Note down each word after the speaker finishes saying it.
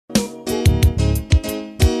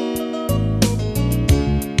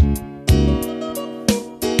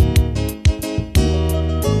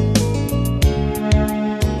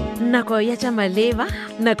Nako ya tša maleba,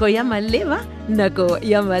 nako ya maleba, nako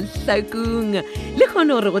ya Mahlakung. Le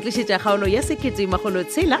kgono re go tlišetša kgaolo ya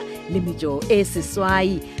 1600 le metšo e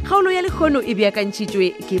seswai. Kgaolo ya lekgono e beakantšitšwe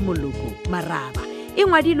ke Moloko Maraba. E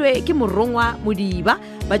ngwadilwe ke Morongwa Modiba,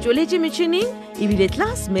 ba tšweletše metšhineng ebile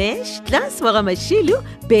Class Mesh, Class wa ga Mašilu,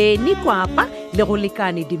 Beni Kwapa le go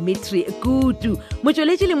lekane Dimitri Kutu.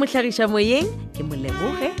 Motšweletše le mohlagiša moyeng ke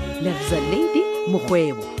Moleboge Lerza Lady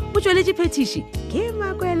Mokgwebo. Motšweletše phetiši ke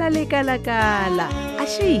Makwela Lekalakala.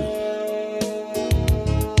 Ašei.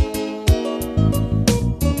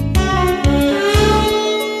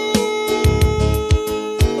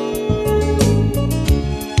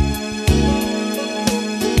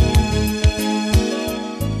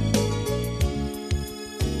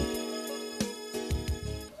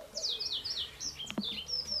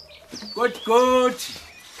 Good.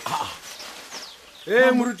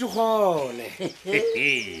 Moruti gole.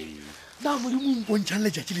 Na mo di mo mpontšang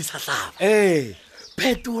letšatši le sa hlaba.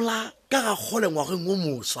 Phetola ka ga gole ngwageng o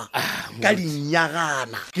moswa ka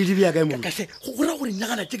dinyagana. Ke di bea kae mo? Kahle go ra gore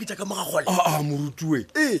nyagana tše ke tša ka mo ga gole. Moruti we.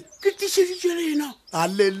 Ke tišeditše lena.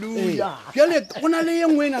 Halleluja. Bjale go na le ye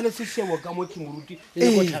nngwe e na le sešebo ka mo ke moruti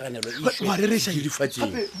e go tlhaganelo e ba re re sa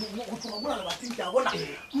difatseng. gape go tloga mo la batseng ke a bona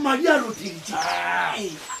madi a loteditše.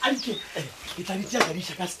 Anke ke tla ditša ka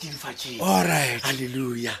diša ka sedifatseng. Alright.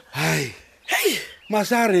 Halleluja. Hai.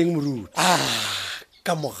 Masa a reng moruti?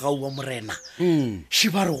 Ka mogau wa morena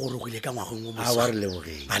šiba re gore go ile ka ngwageng o wa re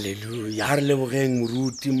lebogeng. Halleluja. A re lebogeng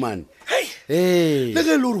moruti man. le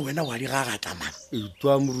ge le gore wena wa di gagata man.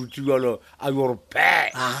 Itwa moruti jalo a your pe.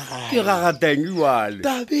 Ke gagateng jwale.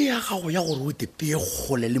 Tabe ya gago ya gore o tepee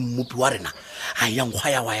kgole le mmopi wa rena a ya nkgwa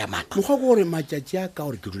ya wa ya man. Mokgwa ke gore matšatši a ka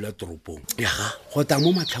gore ke dula toropong. Yaga. Go ta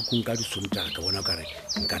mo Mahlakung ka disomtsaga ka bona kare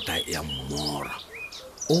nkata ya mmora.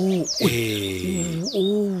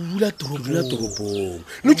 Dula toropong.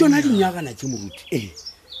 Le tšona dinyagana tše moruti ke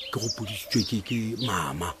go podisitswe ke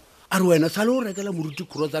mama a re wena sa le o rekela moruti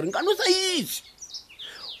cross a re nka no sa itse.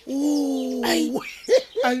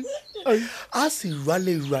 a se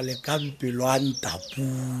jwale ka mpelo a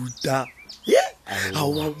ntaputa a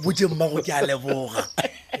wa botse mmago ke a leboga.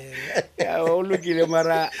 O lokile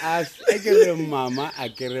mara a ke re mama a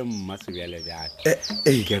ke re mma sebjale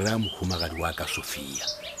bjale ke ra mohumagadi wa ka Sofia.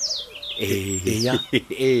 Ya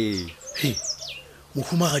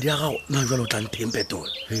mohumagadi a gago na jwale o tla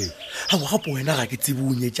nthempetola a bo gape wena ga ke tsebe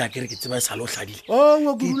o nyetša ke re ke tseba e sa le o hladile.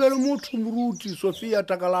 wa ke dula le motho moruti Sofia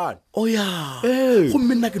Takalane. Ya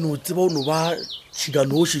gomme nna ke no tseba o no ba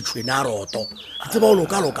tšhikanoši tšhwene a roto ke tseba o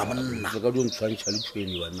lokaloka monna ka dio ntshwantšha le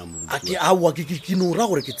tšhweni wa nna moruti. awa ke no ra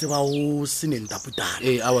gore ke tseba o seneng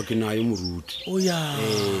taputana. awa ke nayo moruti.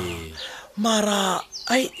 Mara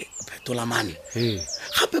phetola mane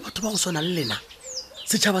gape batho ba go swana le lena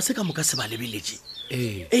setšhaba se ka moka se ba lebeletše.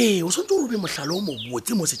 O swantse o robe mohlala o mo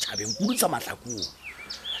botse mo setšhabeng kudu tsa Mahlakung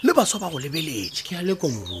le baswa ba go lebeletše. Ke a leko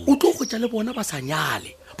moruti. O tlo go tša le bona ba sa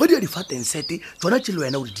nyale ba di a difatensete tsona tše le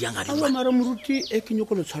wena o di diang awa mara moruti ke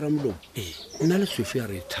nyoko le tshwara molomo. Nna le Sofia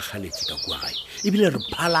re thagaletše ka kua gae ebile re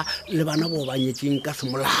phala le bana bo ba nyetšeng ka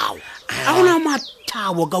semolao. A gona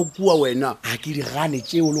mathabo ka kua wena. A ke di gane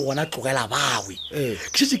tšeo le gona tlogela bagwe ke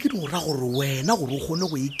šetse ke di go ra gore wena gore o kgone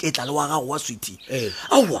go iketla le wa gago wa swethi.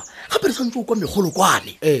 Aowa gape re santse o kwa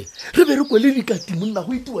megolokwane re be re kwele dikatimo nna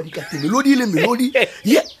go itiwa dikatimo melodi le melodi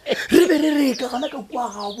re be re reka gana ka kua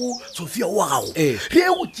gabo Sofia wa gago re e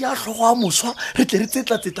go tšea tlhogo a moswa re tle re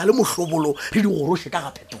tsetla le mohlobolo re di goroše ka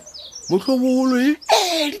ga phetogo. Mohlobolo di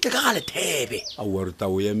tle ka ga lethebe. awa re ta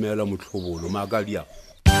o emela mohlobolo maakadia.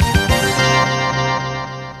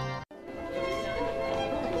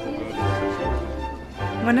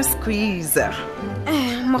 Ngwana squeeze.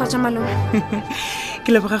 Moga tša malome.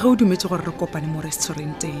 Ke leboga ge o dumetse gore re kopane mo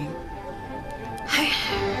restauranteng.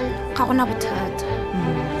 Ga gona bothata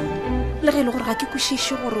le ge e le gore ga ke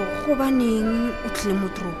kwešiše gore go baneng o tlile mo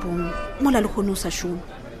toropong mola le kgone o sa šome.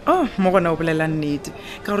 Mo gona o bolela nnete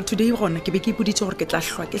ka gore today gona ke be ke ipoditše gore ke tla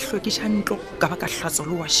hlwa ke hlwekiša ntlo ka ba ka hlatswa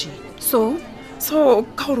le washing. So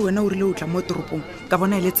ka gore wena o rile o tla mo toropong ka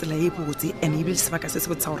bona e le tsela e botse and ebile sebaka se se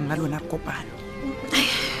botsa gore nna le wena re kopane.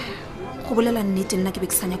 go bolela nnete nna ke be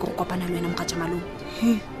ke sanya ke go kopana le wena moga tša malome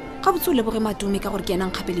ga botse o leboge matume ka gore ke ena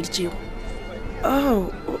nkgapeleditšego.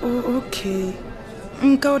 Okay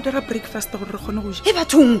nka o dira breakfast gore re kgone go ja.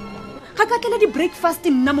 Bathong ga ka tlela di-breakfast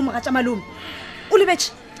nna mo moga tša malome o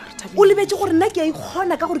lebetse gore nna ke a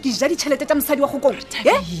ikgona ka gore ke ja ditšhelete tša mosadi wa kgokong.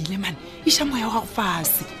 Ile man iša moya wa gago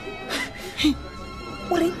fase.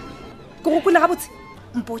 O reng ke go kwele gabotse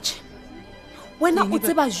mpotše wena o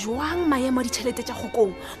tseba jwang maemo a ditšhelete tša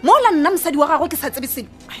kgokong mola nna mosadi wa gagwe ke sa tsebe selo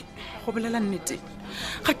go bolela nnete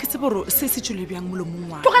ga ke tsebe gore se se tswile bjang molomong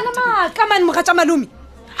wa tlogana maaka mane moga tša malome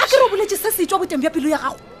a ke re o boletse se se tswa boteng bja pelo ya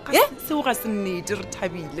gago seo ga se nnete re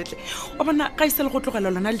thabiletle wa bona ga e se le go tlogela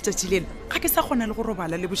lona letšatši leno ga ke sa kgona le go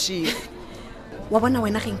robala le bošego wa bona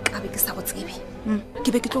wena ge nkabe ke sa go tsebe ke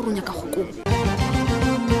be ke tlo ronya ka kgokong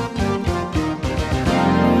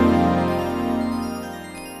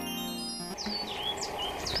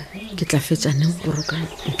ke tla fetsaneng go roka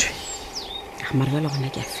ntho ga mare bela gona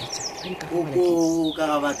ke a fetsa ka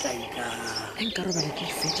ga batlaika nka robala ke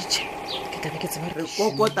feditše ke tlabe ke tseba re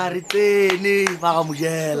kokota re tsene ba ga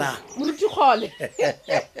mojela moruti kgole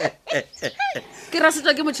ke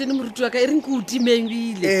rasetswa ke motšhene moruti wa ka e reng ke o timeng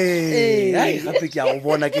bile ai gape ke a go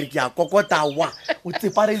bona ke re ke a kokotawa o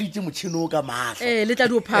tsepareditše motšhene o ka maatla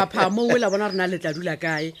letladi o phapha mo o la bona rena letla dula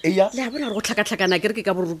kae Eya. le a bona gore go tlhakatlhakana ke re ke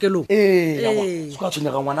ka borokelong se ka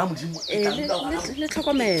tshwenyega ngwana modimo le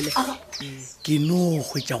tlhokomele ke no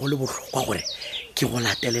hwetša go le bohlokwa gore ke go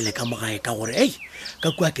latelele ka mogae ka gore ei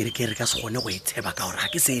ka kua kerekere ka se kgone go e tsheba ka gore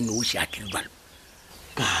ga ke se e noše a kerebalo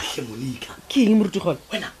kahle monika ke eng moruti kgole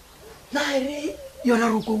wena naere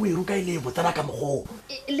yona roko o e roka e le botsana ka mogo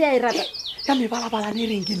le a e rata ya mebalabalane e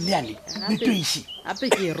reng ke nne yane metweiši gape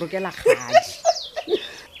ke e rokela kgadi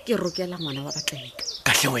ke rokela ngwana wa batlaika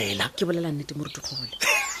kahle wena ke bolela nnete moruti kgole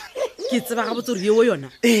ke tseba ga botse gore yeo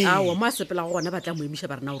yona aowa mo a sepela go gona ba tla mo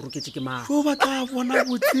emiša ba rena o roketse ke mang o ba tla bona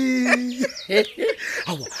botse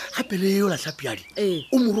aowa gape le yo latlhapiadi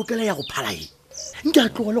o mo rokela ya go phalae nke a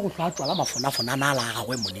tlogole go tlhoa tswala mafonafonana a la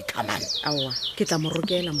gagwe monekamane aowa ke tla mo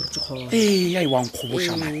rokela moruti kgole ya e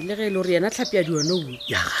wankgobošamane le ge e le gore yena tlhapi ya dione o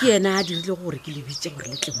Ya. ke yena a dirile gore ke lebitse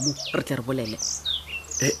gore le tle mo re tle re bolele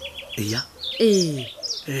eya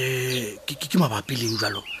ke mabapi leng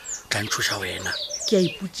jalo tla ntshoša wena ke a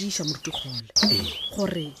ipotsiša moruti kgole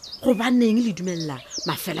gore go baneng le dumelela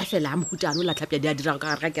mafelafela a mohutano la tlhapi ya di a dirago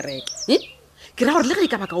ka gare ga kereke ke ra gore le ge e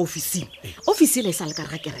ka ba ka officing office e la e sa le ka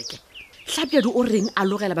gare ga kereke tlhapiadi o reng a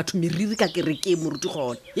logela batho meriri ka kereke moruti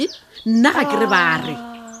gone nna ga ke re ba re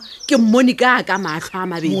ke mmone ka matlho a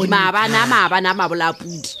mabedi maabane a mabola a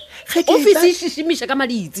pudi office e šišimiša ka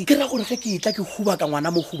maditsi ke ra gore ge ke tla ke huba ka ngwana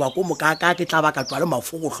mohuba ko mokaka ke tla ba ka tswa le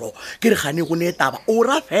mafogotlho ke re gane go ne taba o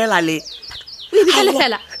ra fela le o ebitse le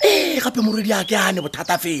fela gape moredi a ke ane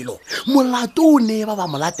bothata felo molato o ne ba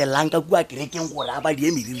molatelelang ka kua kerekeng gore a ba die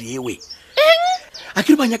meriri ewe a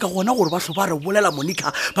ke re ba nyaka gona gore ba hloba re bolela monika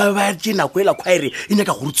ba be ba tse nako e la kgwaere e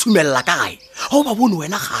nyaka gore tshumelela ka gae ga o ba bone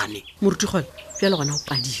wena gane moruti gone bjale gona o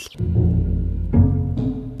padile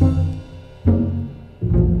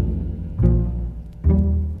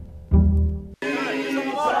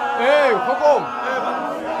Kgokong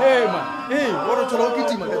man ore tshola o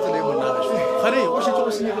ketima ka tsela e monagaso gane o šetse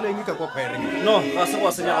go senyegileng ka kwa kgwaereng no ga se go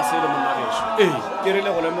a senyega sele monnageso ke rile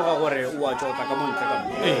go lemoga gore o a tsotla ka montle ka mo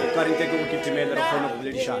ka rente ke go ketimele re kgone go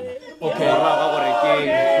boledišana moraga gore ke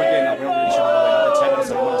tlhokena go ya boledišana le wena the time re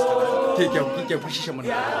sa bona setšhaba ke a bošiša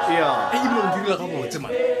monnaga ebile o dirile ga botse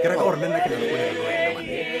man ke reka gore le nna ke na le polelo le wena man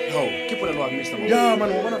ao ke polelo wa mr ya man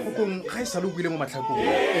o bona Kgokong ga e sa le o buile mo matlhakong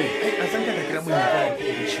a sanka ka kry-a monyaka wa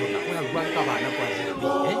koedišona go ya buang ka bana kwa zebe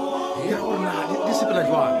ke ra gore na di sepela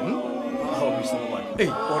jwang ao mr mobane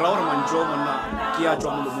o ra gore mantso o monna ke a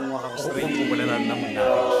tswa molomong wa gago straight go bolela nna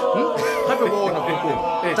monnageso gape bona Kgokong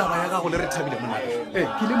taba ya gago le re thabile monnageso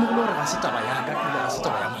ke le mogolo gore ga se taba yaka ebile ga se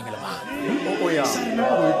taba ya mang le mang o ya sa rena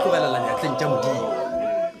go e tlogelela diatleng tša modimo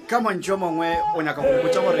ka mantso mangwe o nyaka go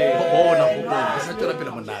botsa gore bona Kgokong ke sa tswela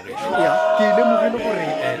pele monnageso ke lemogile gore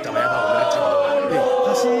taba ya gago le re thabile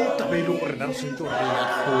ga se taba e leng gore nna re swantse gore re ya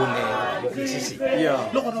tlhole se se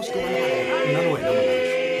le gona o se ke bona nna le wena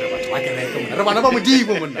monnageso re batho ba kereke monna re bana ba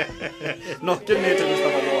modimo monna no ke nnete mr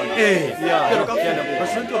mobane ba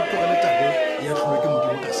swantse gore tlogele tabe ya tlhole ke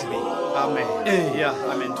modimo ka sebeng amen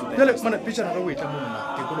amen to that jale mana pitšana re o etla monna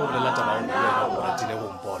ke kone go bolela taba o wena o ratile go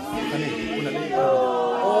mpona kane o na le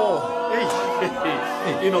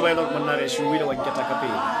ino ba ela monna re se o ile wa nketa ka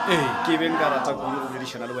pele ke be nka rata go go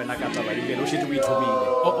boledišana le wena ka taba ebile o šetse o ithomile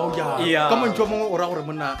ya ka montšo mongwe o ra gore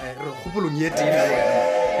monna re kgopolong ye teng le wena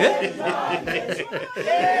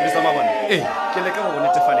mr mabane ke leka go go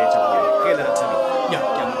netefaletša gore ge e le re thabile ke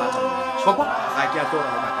a mo rata Papa? ga ke a tlo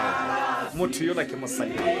gore baka motho yola ke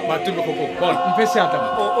mosadi batumi Kgokong bona mpe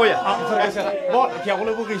seatla oya bona ke a go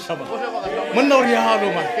lebogiša ma monna o re yalo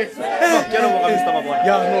ma ke leboga mr mabane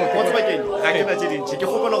Ya, no, mo tsebakeng ga ke na tse dintšhi ke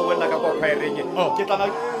kgopela go bolela ka kwa kgwaereng ke tla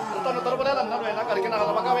bolela nna le wena ka re ke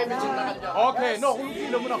nagana ba ka ba emetseng nna ka okay no go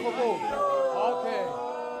lokile mona Kgokong okay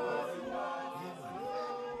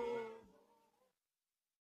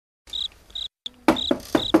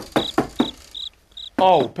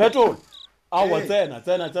ao petrol awa tsena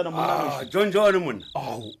monna John monna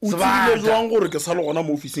ao o tsile jwang gore ke sa le gona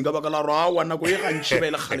mo officing ka baka la ro awa nako e gantši ba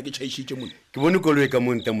ile gale ke tšhaishitše monna ke bone koloi ka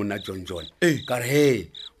monte monna John ka re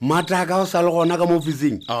he mata ka o sa le gona ka mo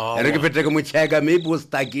officing re ke phete ke mo checka maybe o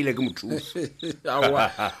stakile ke mothuso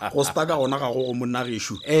awa go staka gona ga go monna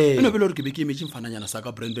geshu ene bele gore ke be ke emetse mfananyana sa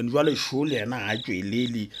ka Brandon jwale sho le yena a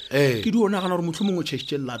tswelele ke di ona gana gore motho mongwe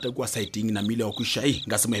tšhaishitše lata kwa siting na mile wa kwisha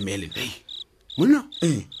nka se mo emele monna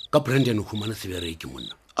ka Brandon o humana sebereke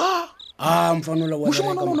monna mfanola wa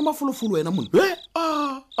moshimana ona mafolofolo wena monna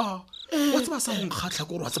wa tseba sa go nkgatlha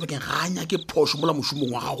gore wa tseba ke ganya ke phosho mola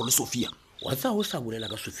moshomong wa gago le Sofia wa tsa o sa bolela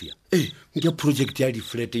ka Sofia nke project ya di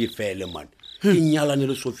flat e fele man ke nyalane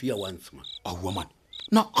le Sofia once man aua man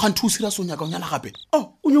na ga ntho o sira sonya ka o nyala gape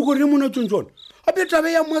o nyoko re mona John a be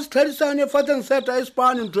tabe ya masterisane fatseng seta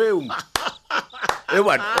Espanya ntweo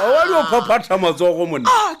bana wa yo phaphatha matsogo monna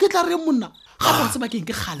ke tla re monna ga go tseba ke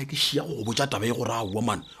gale ke shia go botsa tabe e gore aua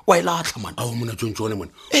man wa ila tlha man a o mona John man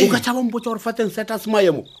o ka tshaba mpotsa gore fatseng seta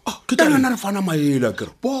smayemo ke tla nna re fana maela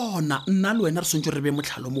kere bona nna le wena re sontse re be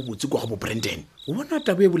motlhalo mo botse kwa go bo Brandon o bona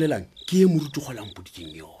tabe e bolelang ke e moruti golang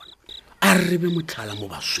boditseng yona a re be motlhala mo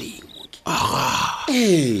basweng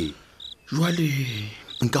jwale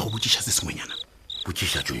nka go botsiša se sengwenyana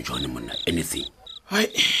botsiša John monna anything hai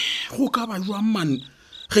go ka ba jwa man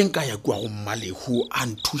ge nka ya kwa go Mahlakung a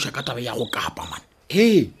nthuša ka tabe ya go kapa man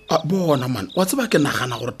bona man wa tseba ke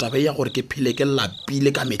nagana gore tabe ya gore ke phele ke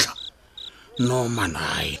lapile ka metlha no man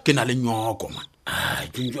hai ke na le nyoko man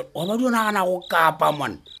John wa ba di nagana go kapa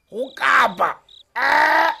man go kapa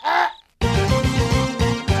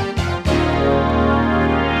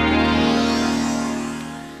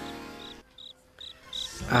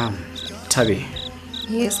Thabi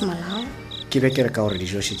Yes, Mahlakung. ke be ke re ka gore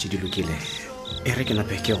dijo šetse di lokile e re ke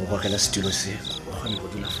nape ke go gogela setulo se o kgone go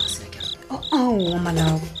dula fase ke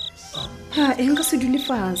Mahlakung. Ha e nka se dule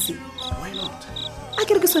fase. A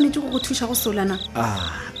ke re ke swanetse go go thuša go solana.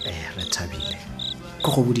 re thabile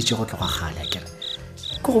ko go boditse go tloga gale ke re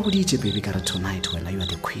ko go boditse baby ka re tonight wena you are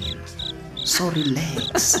the queen so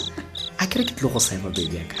relax a ke re ke tlo go save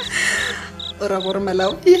baby ya ka O ra gore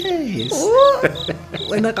Mahlakung. yes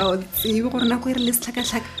Wena ga o tsebe gore nako e re le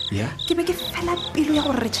setlhakatlhaka ke be ke fela pelo ya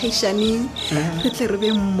gore re tšhaišaneng re tle re be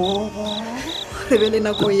mmogo re be le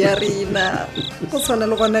nako ya rena go tshwana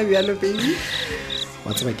le gona bjalo baby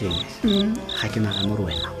wa tseba ke eng ga ke nagana gore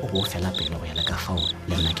wena o bo fela pelo go yela ka fao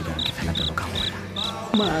le nna ke bego ke fela pelo ka gona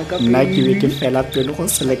nna ke be ke fela pelo go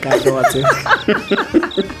selekane wa tseba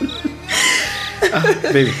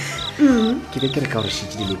baby ke be ke re ka gore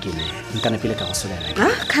šetse di lokile nkana pele ka go solela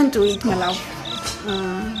can't wait Mahlakung.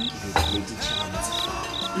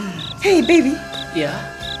 Hey baby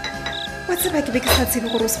wa tseba ke be ke sa tsebe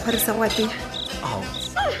gore o sekgware sa go atea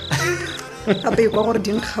gape kwa gore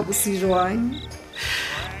di nkga bose jwang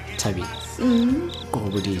Thabi ko go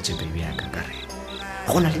boditse baby ya ka kare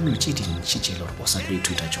go na le dilo tse dintši tše le gore o sa tlo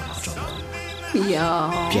ithuta tsona go tswa go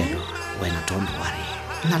piano wena don't worry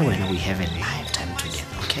nna le wena we have a lifetime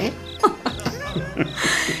together okay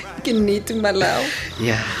ke nnete Mahlakung.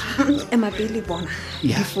 Ema pele bona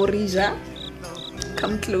before re ja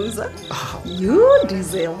come closer. You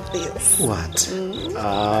deserve this. What?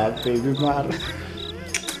 Baby Mara.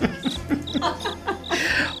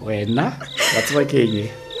 Wena, what's working?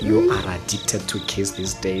 You are addicted to kiss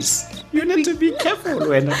these days. You need to be careful.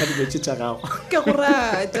 Wena ka di betša gago. Ke go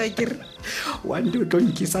rata ke re. One day o tlo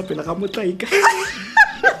nkisa pele ga motlaika.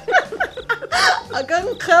 A ka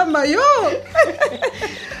nkgama yo.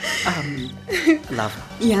 Love.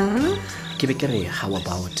 Ke be ke re how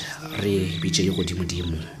about re bitse go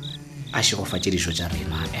dimodimo a se go fatse dijo tša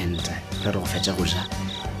rena and re go fetša go ja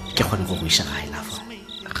ke kgone go iša gae love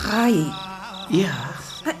gae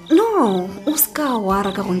no o ska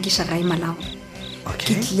wara ka go nkiša gae Mahlakung.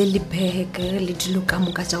 Ke tlile le beke le dilo ka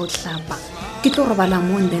moka tša go hlapa ke tlo robala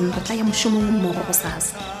mo and then re tla ya mošomong mmogo go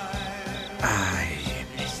sasa.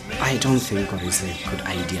 I don't think it's a good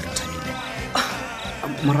idea re thabile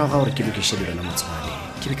morago ga gore ke lokiše dilo la motswale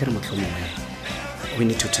ke be ke re mohlomongwe we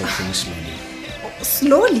need to take things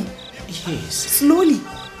slowly. Yes. Slowly?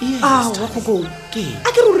 Yes. Wa go go. Ke? A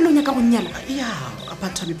ke re o rile nyaka go nyala?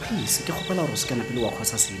 But Thabi please ke gopela gore se kana pele wa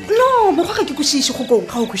khosa sene. No, mo ga ke kwishiše go go.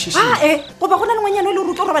 Ga o kwishiše. Go ba gona le ngwanyana le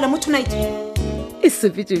re tlo robala mo tonight. E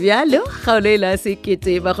sepetse bjalo kgaolo e la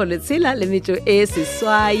sekete ba go letshela le metšo e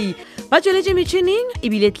seswai ba tšweletše metšhineng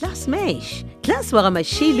ebile class mash class wa ga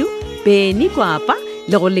Mashilu Beni Kwapa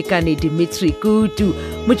le go lekane Dimitri Kutu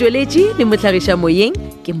motšweletši le mohlagiša moyeng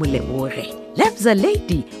ke Moleboge Lebza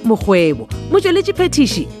Lady Mokgwebo motšweletši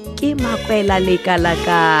phetiši ke Makwela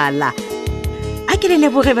Lekalakala a ke le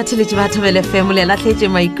leboge batheletši ba Thobela FM le latlhetse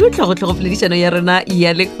maikutlo go tlhogopoledišano ya rena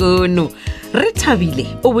ya lekono. Re thabile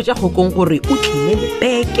o botša kgokong gore o tlile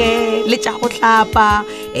lepeke le tša go tlhapa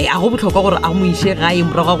a go botlhokwa gore a mo iše gae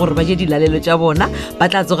morago gore ba je dilalelo tša bona ba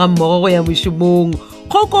tla tsoga mmogo go ya mošomong.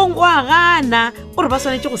 Kgokong o a gana gore ba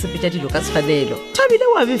swanetše go sepetša dilo ka tshwanelo. Thabile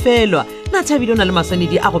wa befelwa na Thabile o na le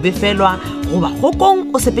maswanedi a go befelwa goba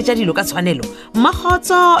Kgokong o sepetša dilo ka tshwanelo.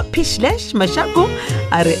 Makgotso Pishlash Mahlakung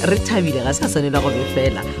a re Thabile ga se a swanela go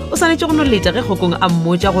befela. O swanetše go no leta ge Kgokong a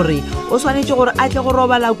mmotša gore o swanetše gore a tle go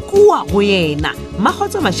robala kua go yena.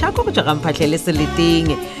 Makgotso Mahlakung go tša ga mphahlele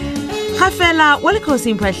seleteng. Ga fela wa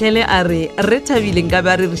lekgosi mphahlele a re Thabile nka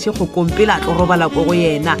ba re riše Kgokong pele a tlo robala ko go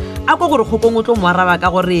yena a kwa gore Kgokong o tlo mo araba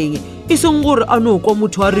ka goreng e seng gore a no kwa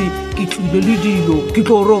motho a re ke tlile le dilo ke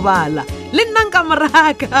tlo robala le nna nka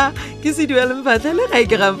moraka ke se duele mphahlele ga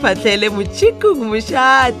ke ga mphahlele motšhikung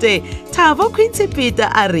mošate Thabo Quincy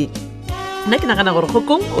a re nna ke nagana gore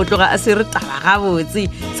Kgokong o tloga a se re taba gabotse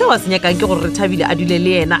se wa se nyakang ke gore Thabile a dule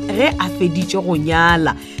le yena ge a feditše go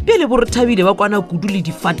nyala pele bo re Thabile ba kwana kudu le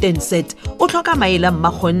di-fatten set o tlhoka maela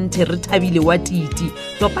mmakgonthe re Thabile wa titi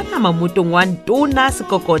topana mamotong wa ntona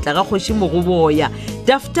sekokotla ga kgoši mogoboya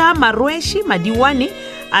Dafta Marweshi Madiwane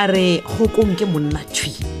a re Kgokong ke monna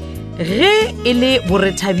thwi ge e le bo re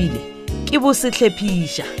Thabile ke bo se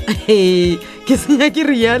tlhephiša ke senya ke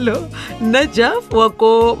rialo nna Jeff wa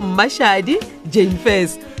ko Mashadi Jane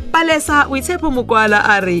Fest Palesa o itshepo mokwala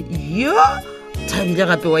a re yo Thabile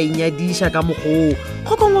gape wa inyadiša ka mogo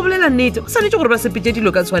Kgokong o bolela nnete o swanetše gore ba sepetše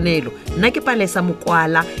dilo ka tshwanelo nna ke Palesa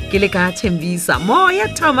mokwala ke le ka Thembisa Moya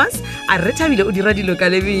Thomas a re Thabile o dira dilo ka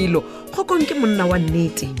lebelo Kgokong ke monna wa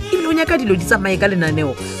nnete ebile o nyaka dilo di tsamaye ka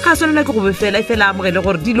lenaneo ga a swanela ke go befela e fela amogele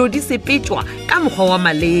gore dilo di sepetšwa ka mokgwa wa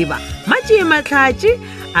maleba Matšie Matlhatši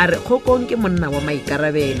a re Kgokong ke monna wa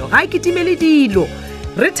maikarabelo ga a kitimele dilo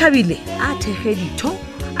re Thabile a thege ditho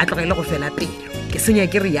a tlogele go fela pelo ke senya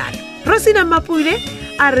ke rialo Rosina Mapule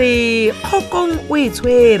a re Kgokong o e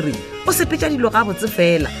tshwere o sepetša dilo ga botse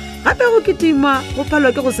fela gape go kitima go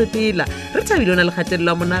phalwa ke go sepela re Thabile o na le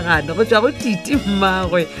kgatelelo monagano go tšwa go titi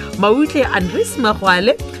mmagwe Mautle Andres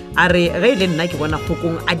Magwale a re ge e le nna ke bona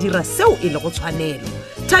Kgokong a dira seo e le go tshwanelo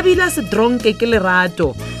Thabile a se dronke ke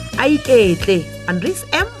lerato a iketle Andres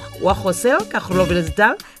M wa Joseo ka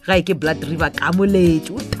Grovelesdal ga e ke Blood River ka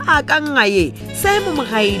moletše o thaka ngaye Semo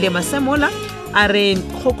Mogaile Masemola a re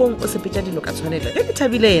Kgokong o sepetša dilo ka tshwanelo ge ke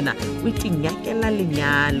Thabile ena o itinyakela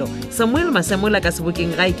lenyalo Samuel Masemola ka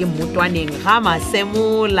sebokeng ga e ke mmotwaneng ga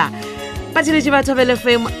Masemola batheletši ba Thobela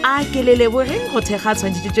FM a ke le lebogeng go thekga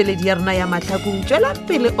tshwantšhetšweledi ya rona ya Mahlakong tšwela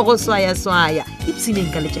pele o go swaya ipshineng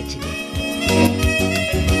ka letšatši